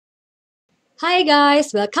Hi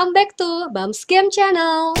guys, welcome back to Bam's Game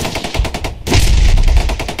channel.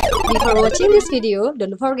 Before watching this video,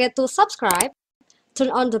 don't forget to subscribe,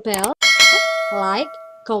 turn on the bell, like,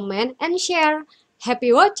 comment, and share.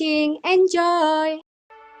 Happy watching, enjoy!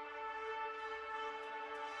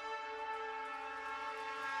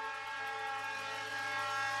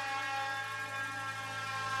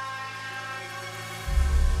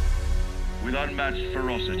 With unmatched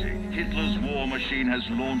ferocity, Hitler's war machine has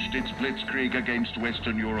launched its blitzkrieg against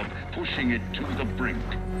Western Europe, pushing it to the brink.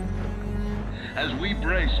 As we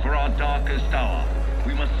brace for our darkest hour,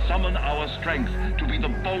 we must summon our strength to be the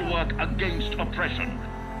bulwark against oppression.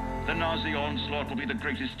 The Nazi onslaught will be the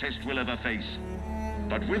greatest test we'll ever face.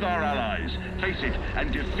 But with our allies, face it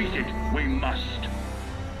and defeat it we must.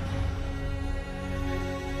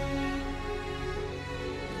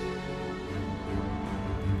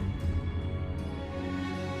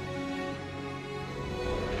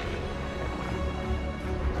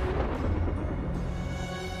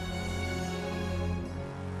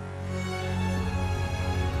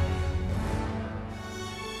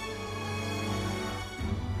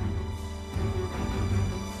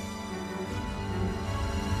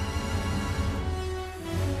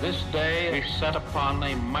 This day we set upon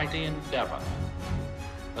a mighty endeavor,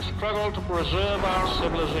 a struggle to preserve our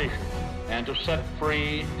civilization and to set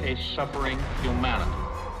free a suffering humanity.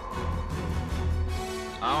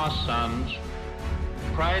 Our sons,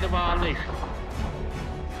 pride of our nation,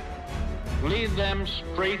 lead them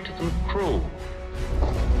straight and true.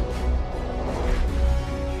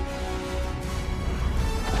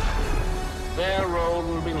 Their road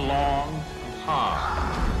will be long and hard.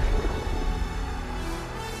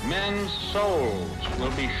 Men's souls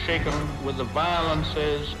will be shaken with the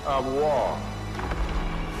violences of war.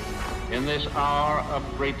 In this hour of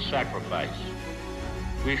great sacrifice,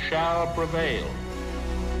 we shall prevail.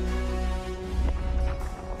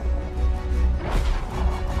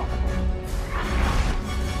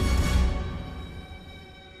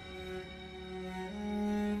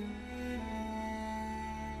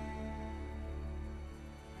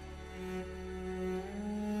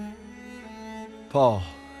 Paul,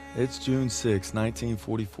 it's June 6,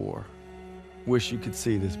 1944. Wish you could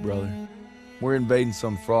see this, brother. We're invading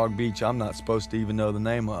some frog beach I'm not supposed to even know the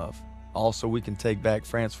name of. Also, we can take back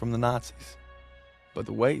France from the Nazis. But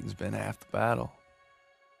the waiting's been half the battle.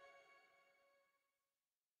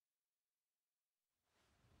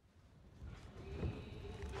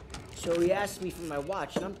 So he asked me for my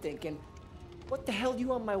watch, and I'm thinking, what the hell do you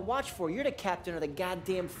want my watch for? You're the captain of the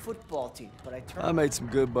goddamn football team. But I made some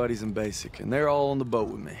good buddies in basic, and they're all on the boat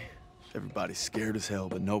with me. Everybody's scared as hell,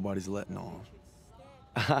 but nobody's letting on.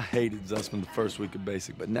 I hated Zussman the first week of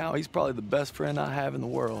basic, but now he's probably the best friend I have in the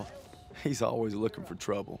world. He's always looking for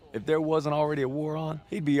trouble. If there wasn't already a war on,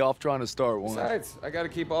 he'd be off trying to start one. Besides, I gotta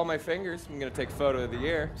keep all my fingers. I'm gonna take photo of the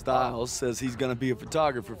year. Styles says he's gonna be a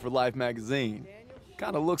photographer for Life magazine.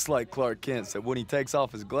 Kinda looks like Clark Kent said when he takes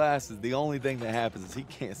off his glasses, the only thing that happens is he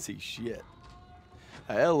can't see shit.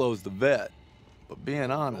 Elo's the vet, but being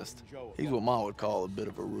honest, he's what Ma would call a bit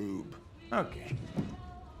of a rube. Okay,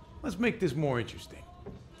 let's make this more interesting.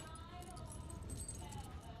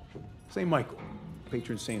 St. Michael,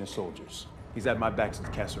 patron saint of soldiers. He's had my back since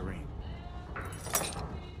Kasserine.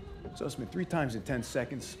 Zussman 3 times in 10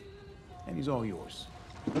 seconds, and he's all yours.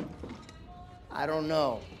 I don't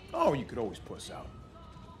know. Oh, you could always puss out.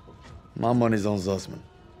 My money's on Zussman.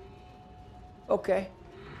 Okay,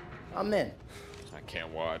 I'm in. I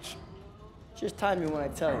can't watch. Just time me when I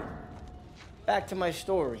tell you. Back to my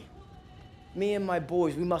story. Me and my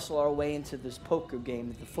boys, we muscle our way into this poker game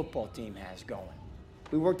that the football team has going.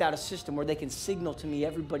 We worked out a system where they can signal to me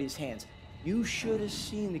everybody's hands. You should have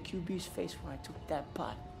seen the QB's face when I took that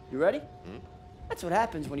pot. You ready? Mm-hmm. That's what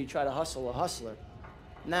happens when you try to hustle a hustler.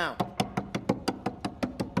 Now,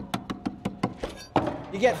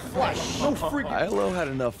 you get flushed. No freaking. Ilo had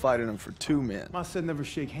enough fight in him for 2 men. Ma said never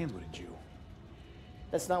shake hands with a Jew.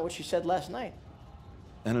 That's not what she said last night.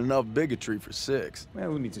 And enough bigotry for 6. Man,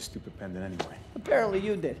 who needs a stupid pendant anyway? Apparently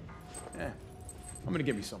you did. Yeah, I'm gonna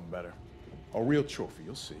get me something better. A real trophy,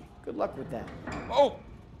 you'll see. Good luck with that. Oh!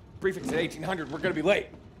 Briefing's at 1800. We're gonna be late.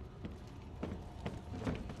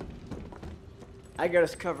 I got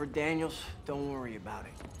us covered, Daniels. Don't worry about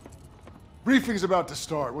it. Briefing's about to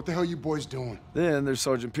start. What the hell you boys doing? Then there's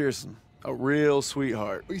Sergeant Pearson, a real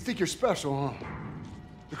sweetheart. Well, you think you're special, huh?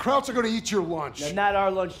 The Krauts are gonna eat your lunch. Now, not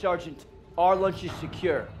our lunch, Sergeant. Our lunch is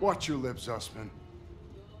secure. Watch your lips, Zussman.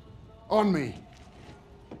 On me.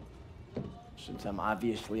 Since I'm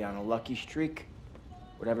obviously on a lucky streak,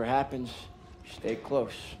 whatever happens, stay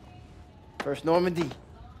close. First Normandy,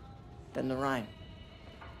 then the Rhine.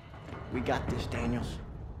 We got this, Daniels.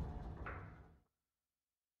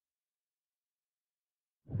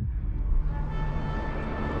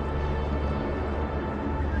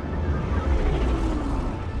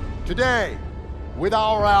 Today, with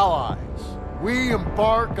our allies, we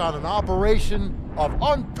embark on an operation of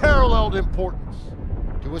unparalleled importance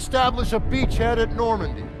to establish a beachhead at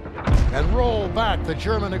Normandy and roll back the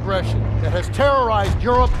German aggression that has terrorized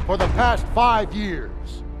Europe for the past 5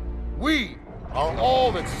 years. We are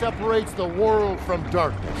all that separates the world from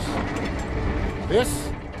darkness. This,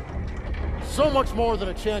 so much more than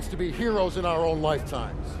a chance to be heroes in our own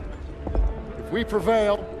lifetimes. If we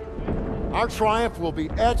prevail, our triumph will be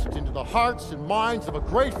etched into the hearts and minds of a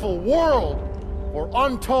grateful world for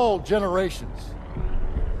untold generations.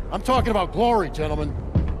 I'm talking about glory, gentlemen.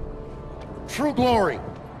 True glory.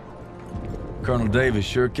 Colonel Davis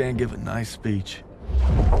sure can give a nice speech.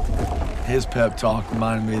 His pep talk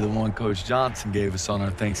reminded me of the one Coach Johnson gave us on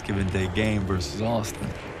our Thanksgiving Day game versus Austin.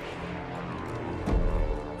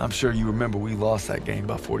 I'm sure you remember we lost that game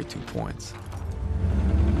by 42 points.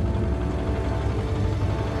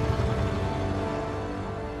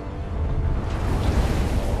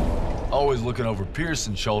 Always looking over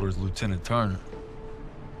Pearson's shoulders, Lieutenant Turner.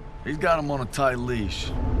 He's got him on a tight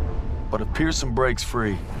leash. But if Pearson breaks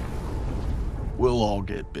free, we'll all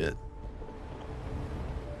get bit.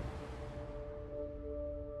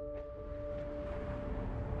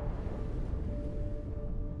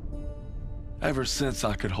 Ever since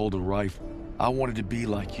I could hold a rifle, I wanted to be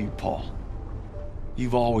like you, Paul.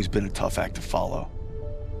 You've always been a tough act to follow.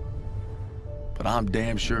 But I'm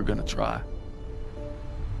damn sure gonna try.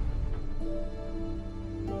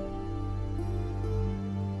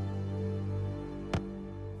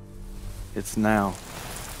 It's now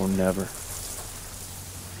or never.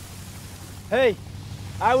 Hey,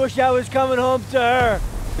 I wish I was coming home to her.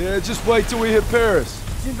 Yeah, just wait till we hit Paris.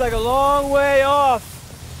 Seems like a long way off.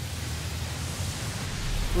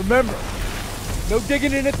 Remember, no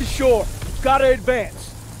digging in at the shore. You've got to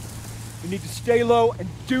advance. You need to stay low and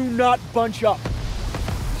do not bunch up.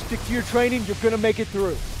 Stick to your training, you're gonna make it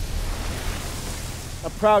through.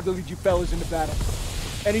 I'm proud to lead you fellas into battle.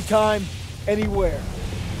 Anytime, anywhere.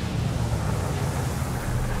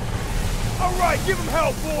 All right, give them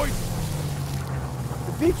hell, boys!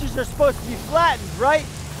 The beaches are supposed to be flattened, right?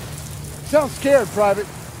 Sound scared, Private.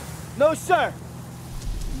 No, sir.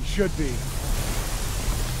 You should be.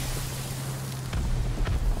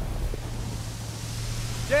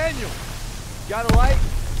 Daniel, got a light?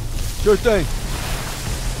 Sure thing.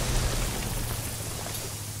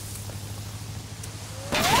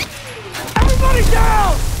 Everybody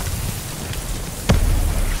down!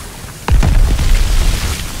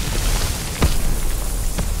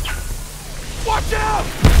 Watch out!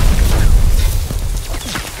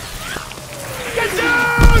 Get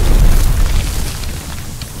down!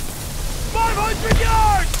 500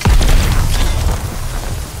 yards!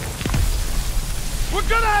 We're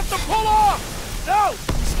gonna have to pull off! No!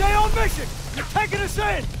 Stay on mission! You're taking us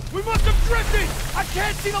in! We must have drifted! I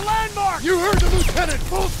can't see the landmark! You heard the lieutenant!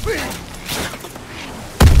 Full speed!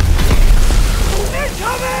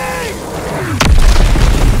 Incoming!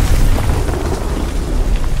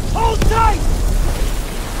 Hold tight!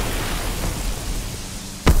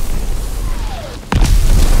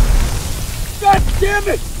 God damn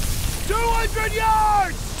it! 200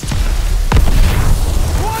 yards!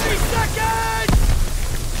 20 seconds!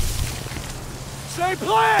 Same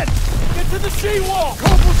plan! Get to the seawall!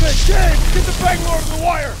 Corporal's in! James! Get the Bangalore to the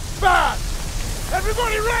wire! Fast!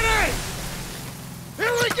 Everybody ready!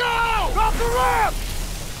 Here we go! Drop the ramp!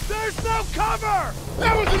 There's no cover!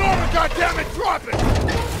 That was an order, goddammit! Drop it!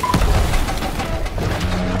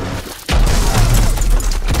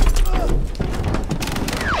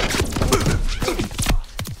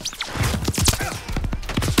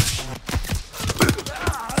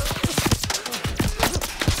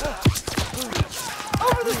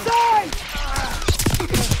 Over the side!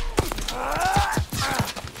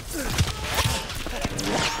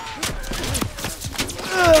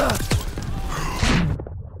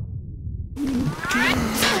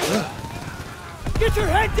 Get your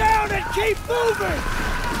head down and keep moving!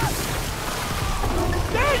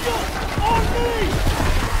 Daniel! On me!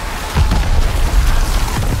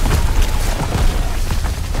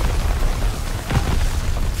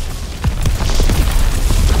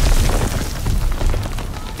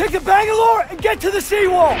 Take the Bangalore and get to the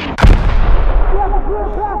seawall! We have a clear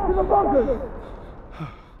path to the bunkers!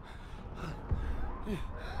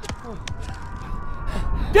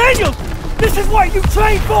 Daniel! This is what you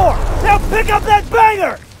trained for! Now pick up that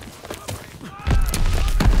banger!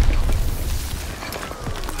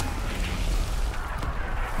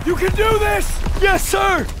 You can do this! Yes,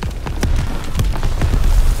 sir!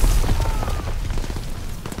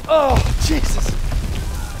 Oh, Jesus!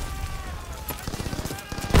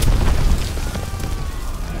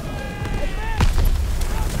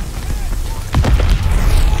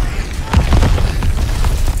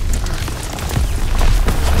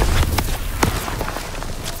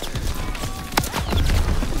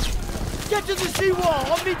 Get to the seawall!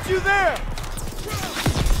 I'll meet you there!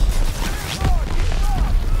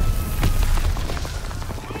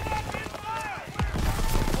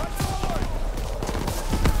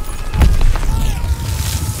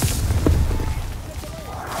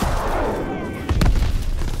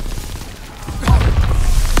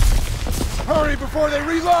 Hurry before they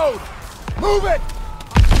reload! Move it!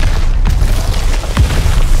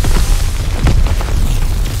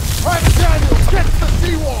 Private Daniels, get to the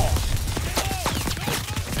seawall!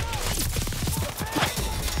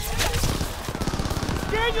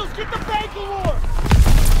 Daniels, get the Bangalore!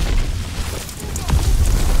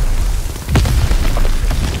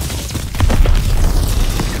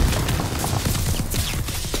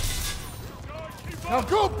 Now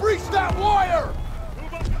go breach that wire!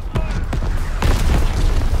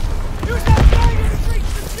 Use that dagger to breach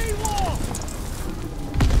the seawall!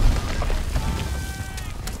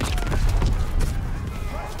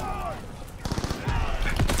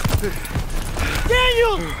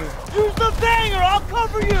 Daniels! Use the banger! I'll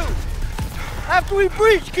cover you! After we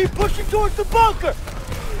breach, keep pushing towards the bunker!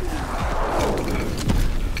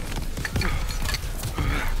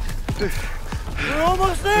 We're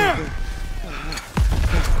almost there!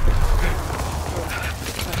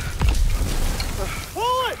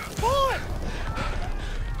 Pull it! Pull it!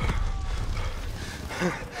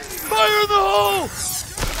 Fire in the hole!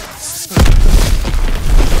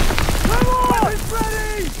 Come on! It's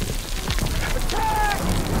ready! Attack!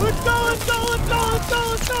 Let's go! Let's go! Let's go! Let's go!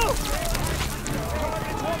 Let's go!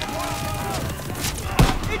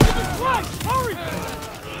 Into the flash! Hurry!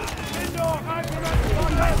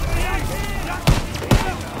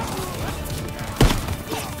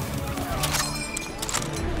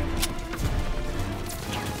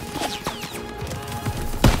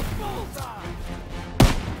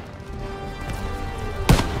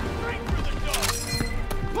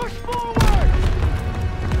 Push forward!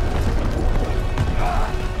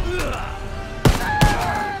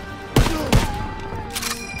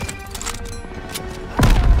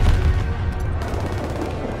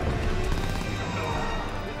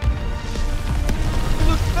 It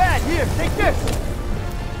looks bad. Here, take this.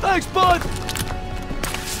 Thanks, bud!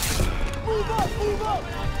 Move up, move up.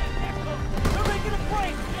 They're making a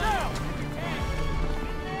break now.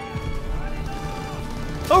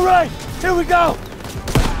 All right, here we go!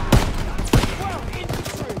 Well,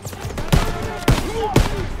 infantry.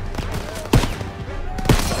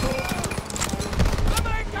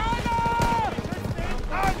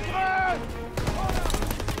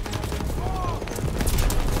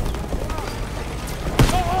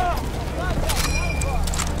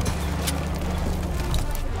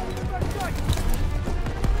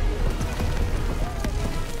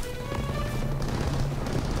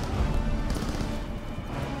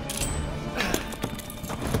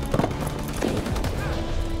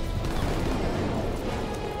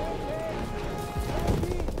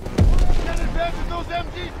 Those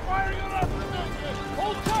MGs firing on us!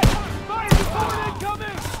 Hold tight! Fire support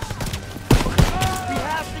incoming! We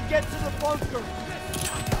have to get to the bunker.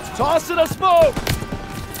 Tossing a smoke!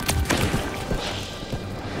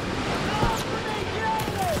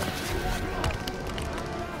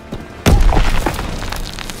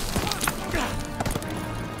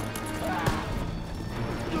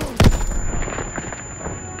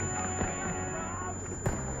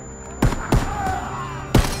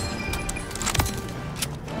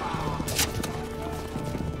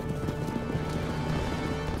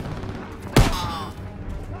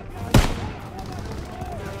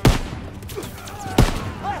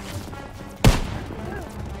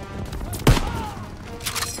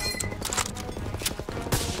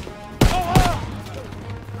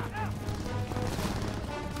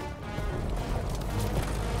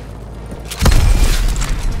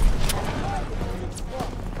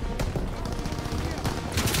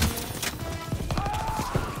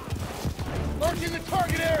 Marking the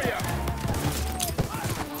target area!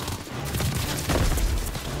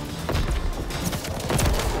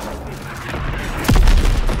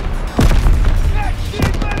 That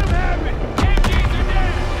shit, let him have it! MGs are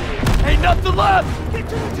down! Ain't nothing left! Get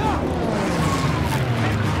to the top!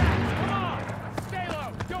 Come on! Stay low!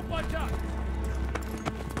 Don't bunch up!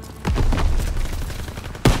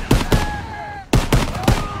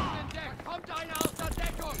 Come down, Alta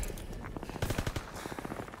Deco!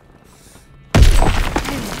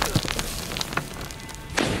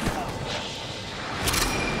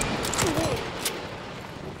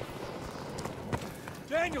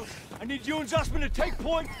 need you and Zussman to take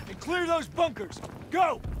point and clear those bunkers.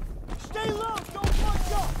 Go! Stay low, don't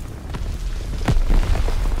bunch up!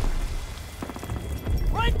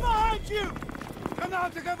 Right behind you!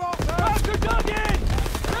 Bunker dug in!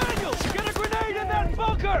 Daniel, get a grenade in that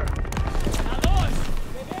bunker!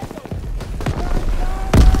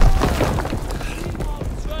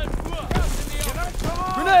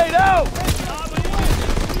 Grenade out!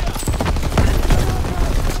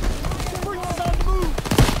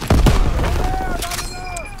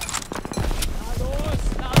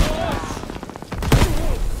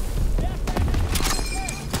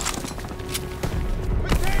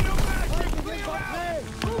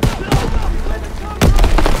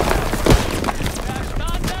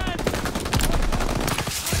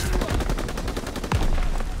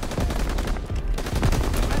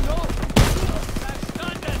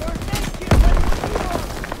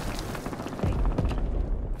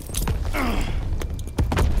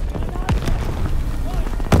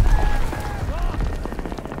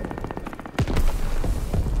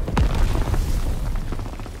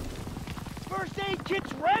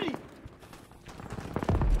 Kit's ready!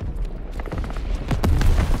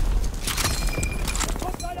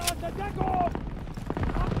 Kommt einer aus der Deckung!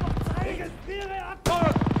 Eigenes Tiere ab!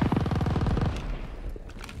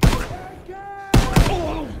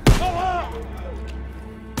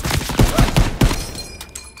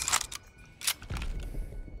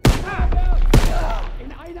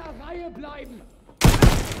 In einer Reihe bleiben!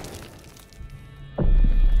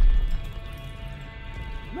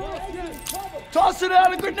 Toss it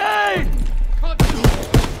out a grenade!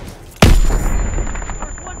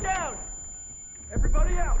 First one down.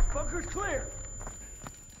 Everybody out. Bunker's clear.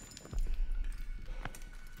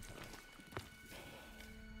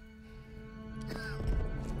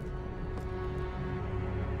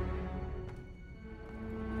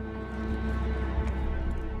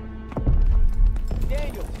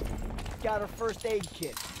 Daniel, got her first aid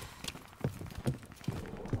kit.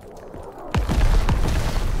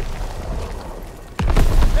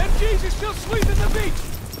 MGs are still sweeping the beach!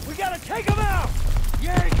 We gotta take them out!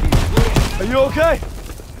 Yankees! Are you okay?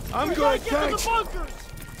 I'm good, thanks. Get to the bunkers!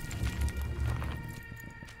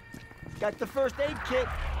 Got the first aid kit.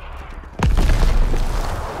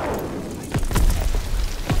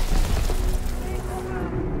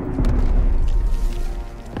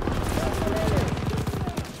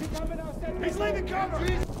 He's leaving cover!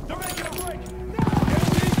 They're making a break!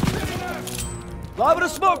 Lobbing a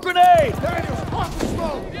smoke grenade! Daniels, pop the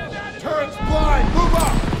smoke! Turret's blind! Move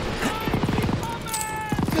up!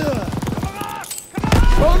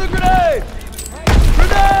 Throw the grenade!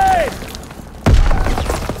 Grenade!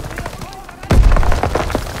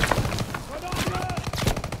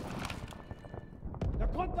 Da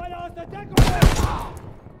kommt einer aus der Deckung!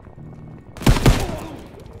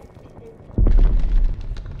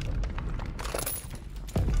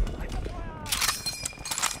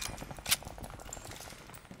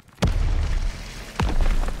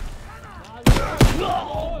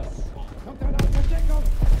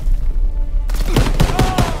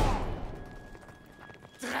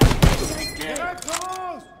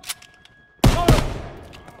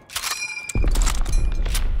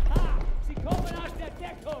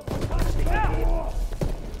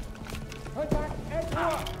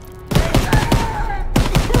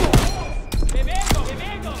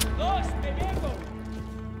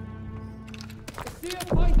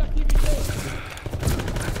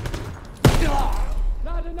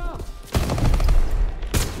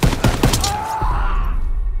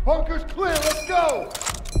 Bunker's clear, let's go!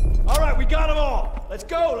 All right, we got them all. Let's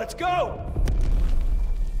go, let's go!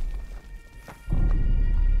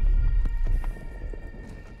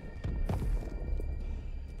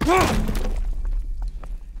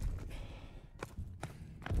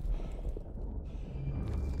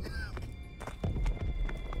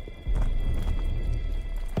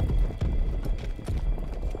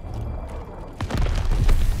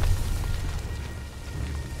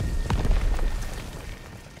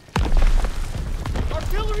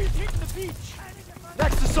 Artillery's hitting the beach!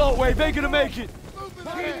 Next assault wave ain't gonna make it!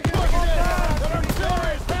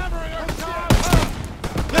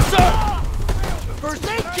 Yes, sir! First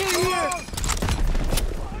aid kit here!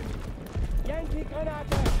 Yankee Granate!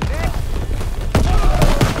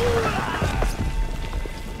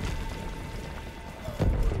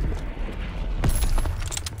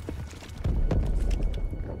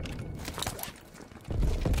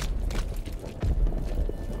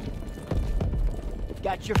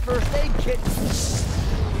 Got your first aid kit.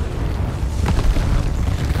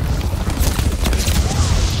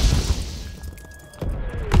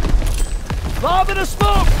 Lobbing a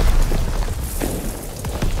smoke!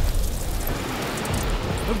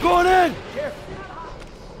 going in!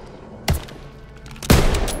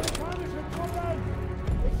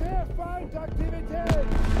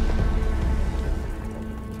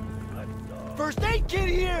 First aid kit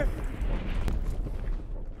here!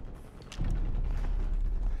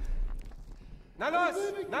 Na los!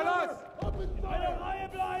 Na los! Eine Reihe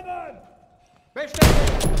bleiben!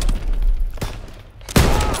 Beständig!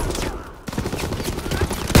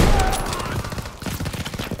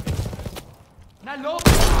 Na los!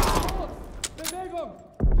 Bewegung!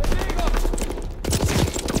 Bewegung!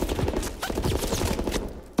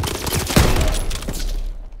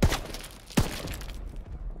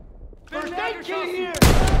 First aid kit here!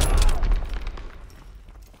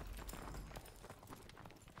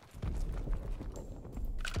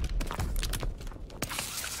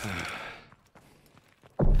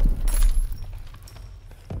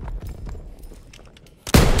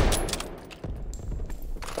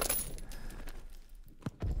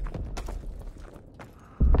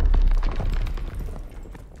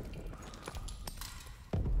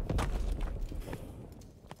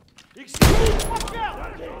 Xtreem! Watch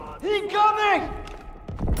out! Incoming!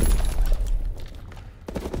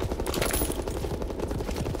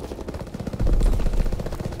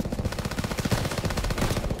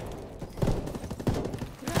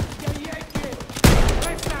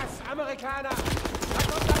 Amerikaner! Da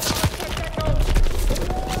kommt einer aus der Deckung!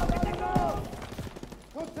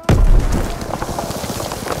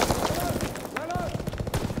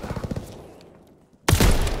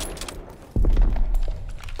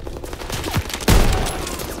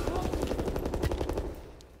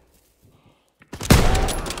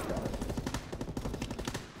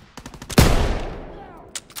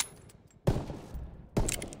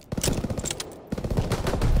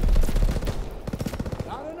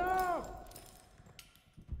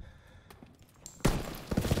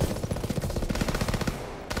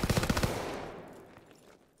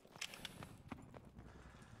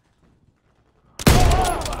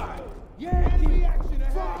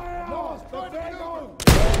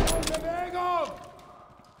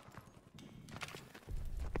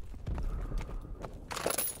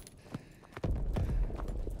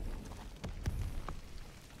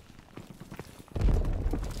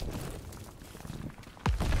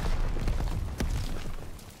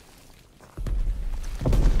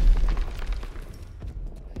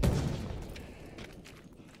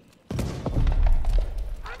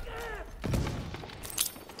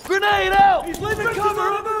 Grenade out! He's leaving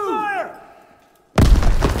cover! Move! Fire!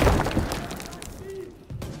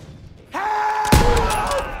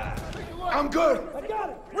 I'm good! I got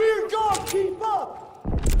it! Rear guard, keep up!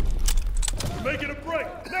 Making a break,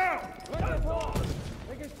 now!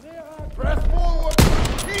 Press forward!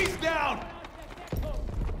 He's down!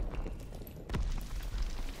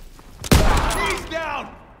 He's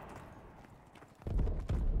down!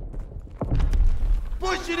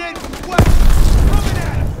 Push it in from west! Coming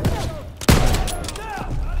at him!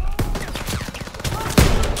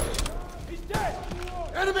 He's dead!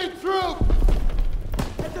 Enemy troop!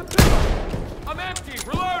 At the pillar! I'm empty!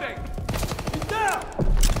 Reloading! He's down!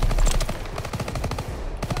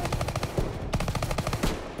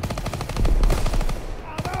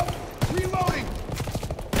 I'm out! Reloading!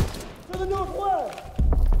 To the northwest!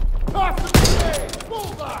 Toss the grenade!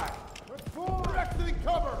 Bullseye! We're exiting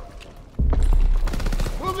cover!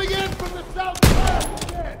 Moving in from the southwest!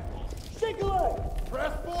 Again! Shake a leg!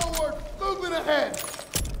 Press forward! Moving ahead!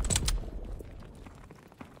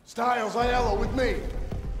 Styles, Aiello, with me.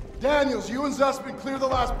 Daniels, you and Zussman clear the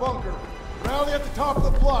last bunker. Rally at the top of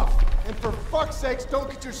the bluff. And for fuck's sakes, don't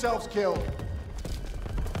get yourselves killed.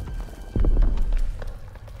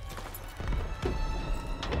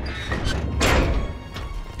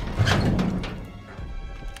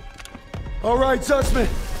 All right, Zussman.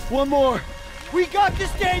 One more. We got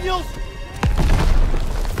this, Daniels!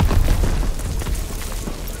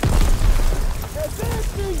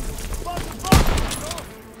 Advancing!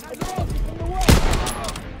 Advancing from the west!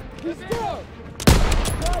 He's down!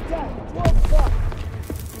 Contact! 12 o'clock!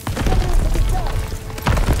 Coming in from the south!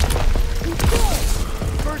 He's down!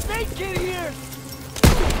 First aid kit here!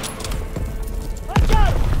 I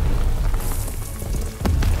got him!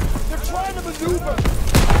 They're trying to maneuver!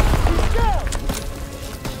 He's down!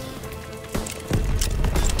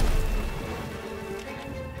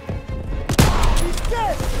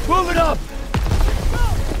 Move it up!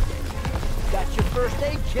 That's your first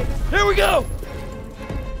aid kit. Here we go!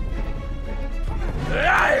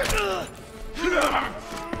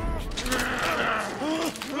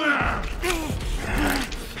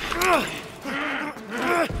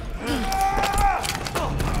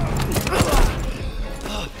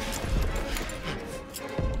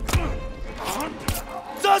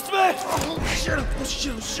 trust me! Oh, shit, oh,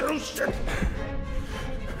 shit, oh, shit, oh, shit.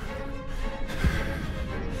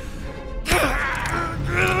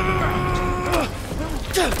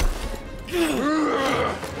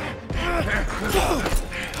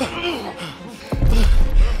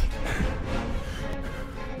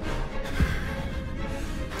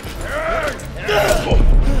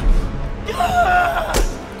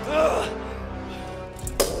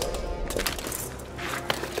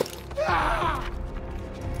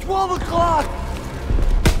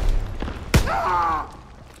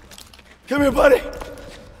 Come here, buddy.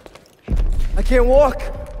 I can't walk.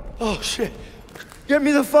 Oh, shit. Get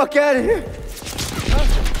me the fuck out of here.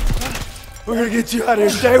 We're gonna get you out of here.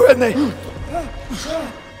 Stay with me.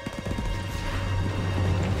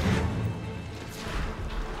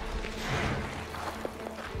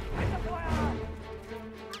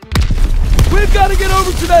 We've got to get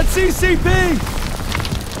over to that CCP.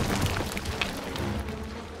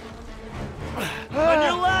 On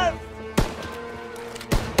your left!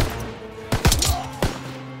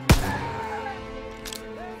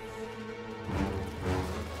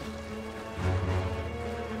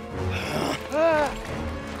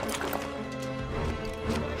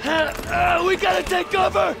 We gotta take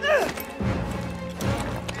cover!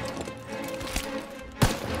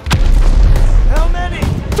 How many?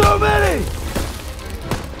 Too many!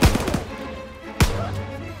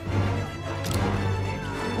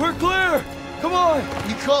 We're clear! Come on!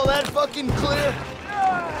 You call that fucking clear?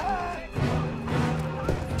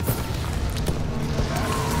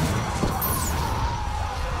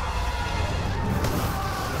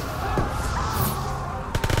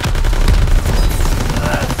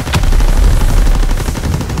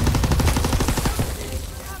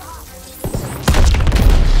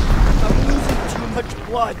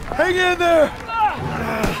 Blood. Hang in there!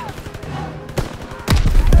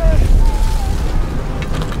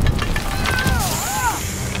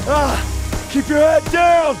 Keep your head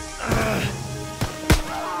down!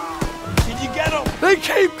 Did you get him? They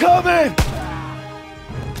keep coming!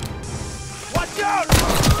 Watch out!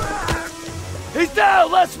 He's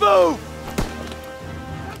down! Let's move!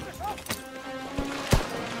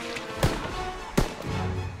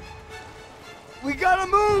 We gotta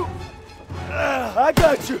move! I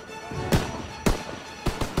got you!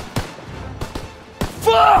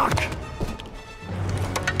 Fuck!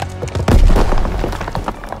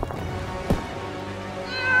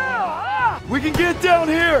 We can get down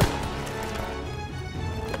here!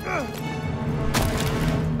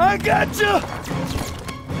 I got you!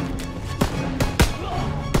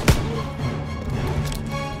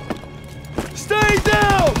 Stay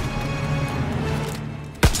down!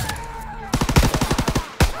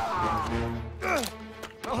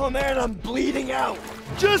 Oh man, I'm bleeding out.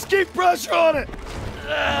 Just keep pressure on it!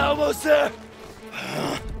 Almost there!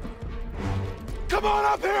 Come on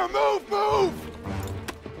up here! Move! Move!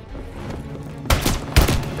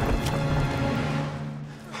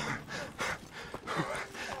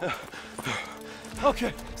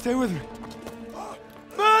 Okay, stay with me.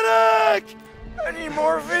 Medic! I need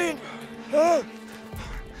morphine.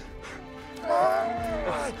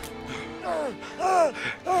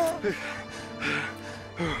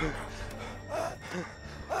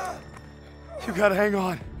 You gotta hang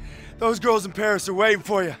on. Those girls in Paris are waiting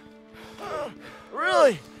for you.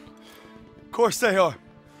 Really? Of course they are.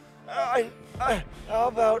 How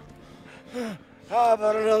about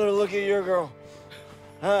another look at your girl?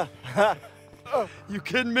 You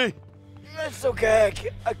kidding me? That's okay.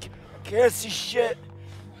 I can't see shit.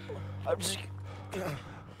 I'm just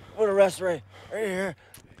gonna rest right here.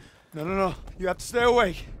 No. You have to stay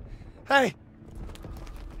awake. Hey,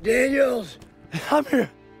 Daniels, I'm here.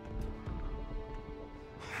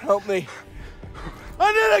 help me.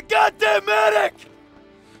 I need a goddamn medic!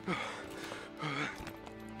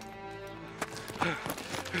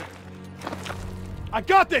 I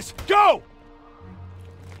got this! Go!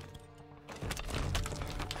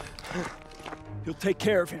 You'll take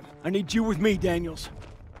care of him. I need you with me, Daniels.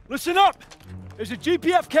 Listen up! There's a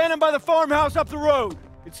GPF cannon by the farmhouse up the road.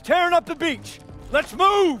 It's tearing up the beach. Let's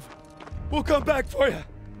move! We'll come back for you.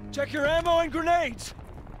 Check your ammo and grenades.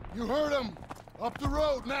 You heard him. Up the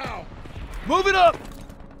road now. Move it up!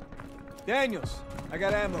 Daniels, I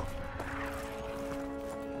got ammo.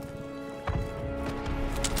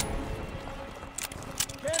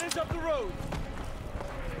 Cannon's up the road.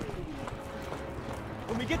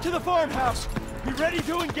 When we get to the farmhouse, be ready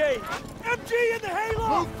to engage. MG in the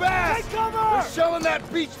hayloft! Move fast! Take cover! We're shelling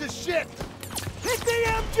that beach to shit! Hit the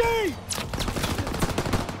MG!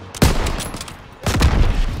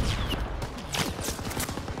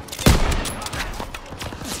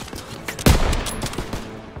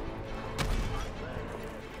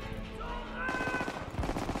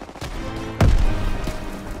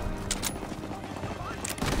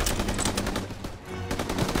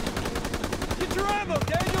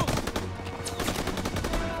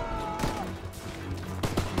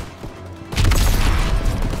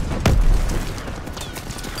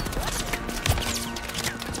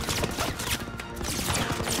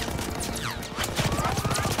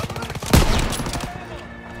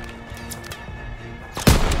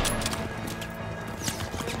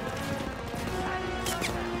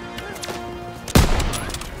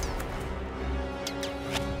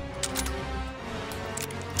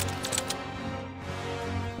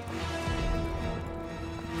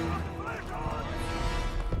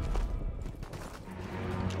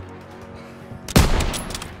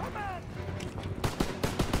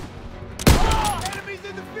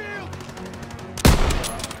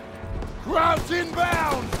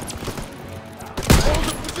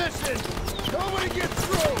 Nobody get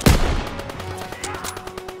through!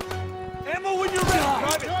 Ammo when you're ready,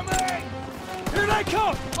 Private! Coming! Here they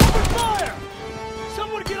come! Open fire!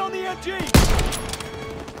 Someone get on the MG!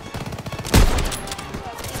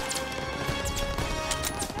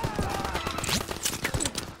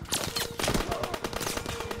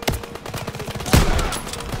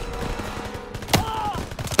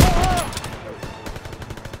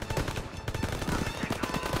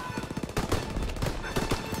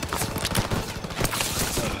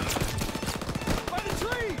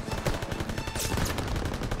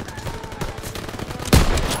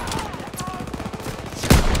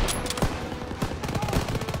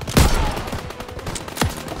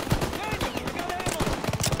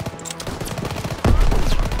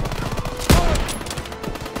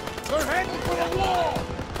 They're heading for the wall!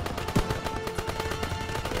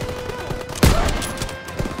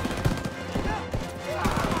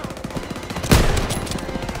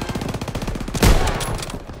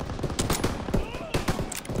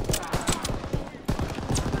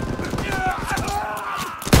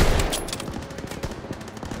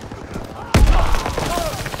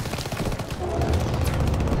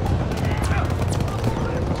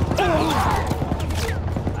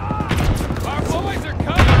 Our boys are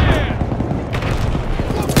coming in!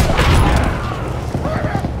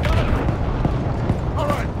 All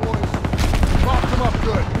right, boys. Lock them up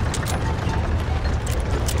good.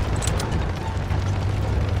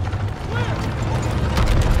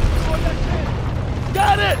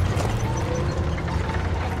 Got it!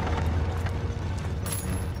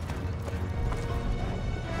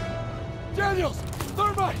 Daniels!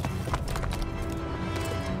 Thermite!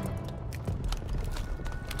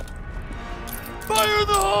 Fire in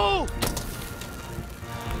the hole!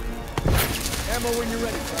 Ammo when you're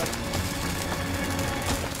ready, Private.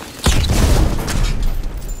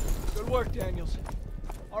 Good work, Daniels.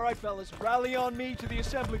 All right, fellas, rally on me to the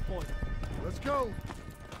assembly point. Let's go.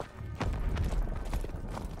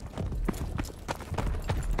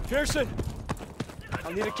 Pearson,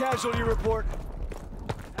 I'll need a casualty report.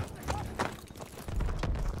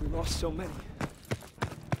 We lost so many.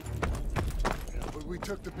 But we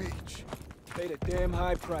took the beach. Paid a damn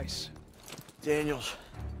high price. Daniels.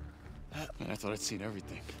 Man, I thought I'd seen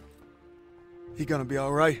everything. He gonna be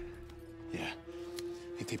all right? Yeah,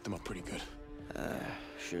 he taped them up pretty good.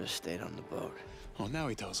 Should have stayed on the boat. Oh, now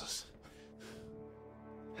he tells us.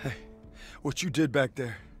 Hey, what you did back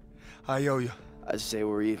there, I owe you. I'd say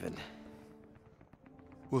we're even.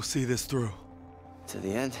 We'll see this through. To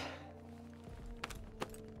the end?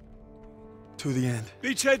 To the end.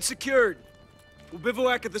 Beachhead secured. We'll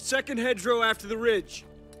bivouac at the second hedgerow after the ridge.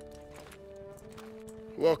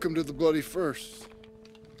 Welcome to the bloody first.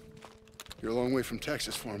 You're a long way from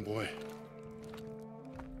Texas, farm boy.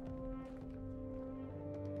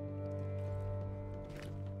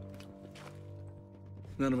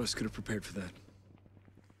 None of us could have prepared for that.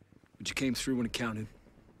 But you came through when it counted.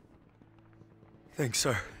 Thanks,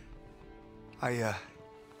 sir.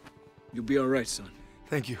 You'll be all right, son.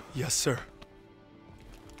 Thank you. Yes, sir.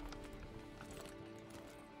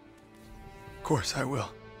 Of course I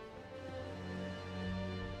will.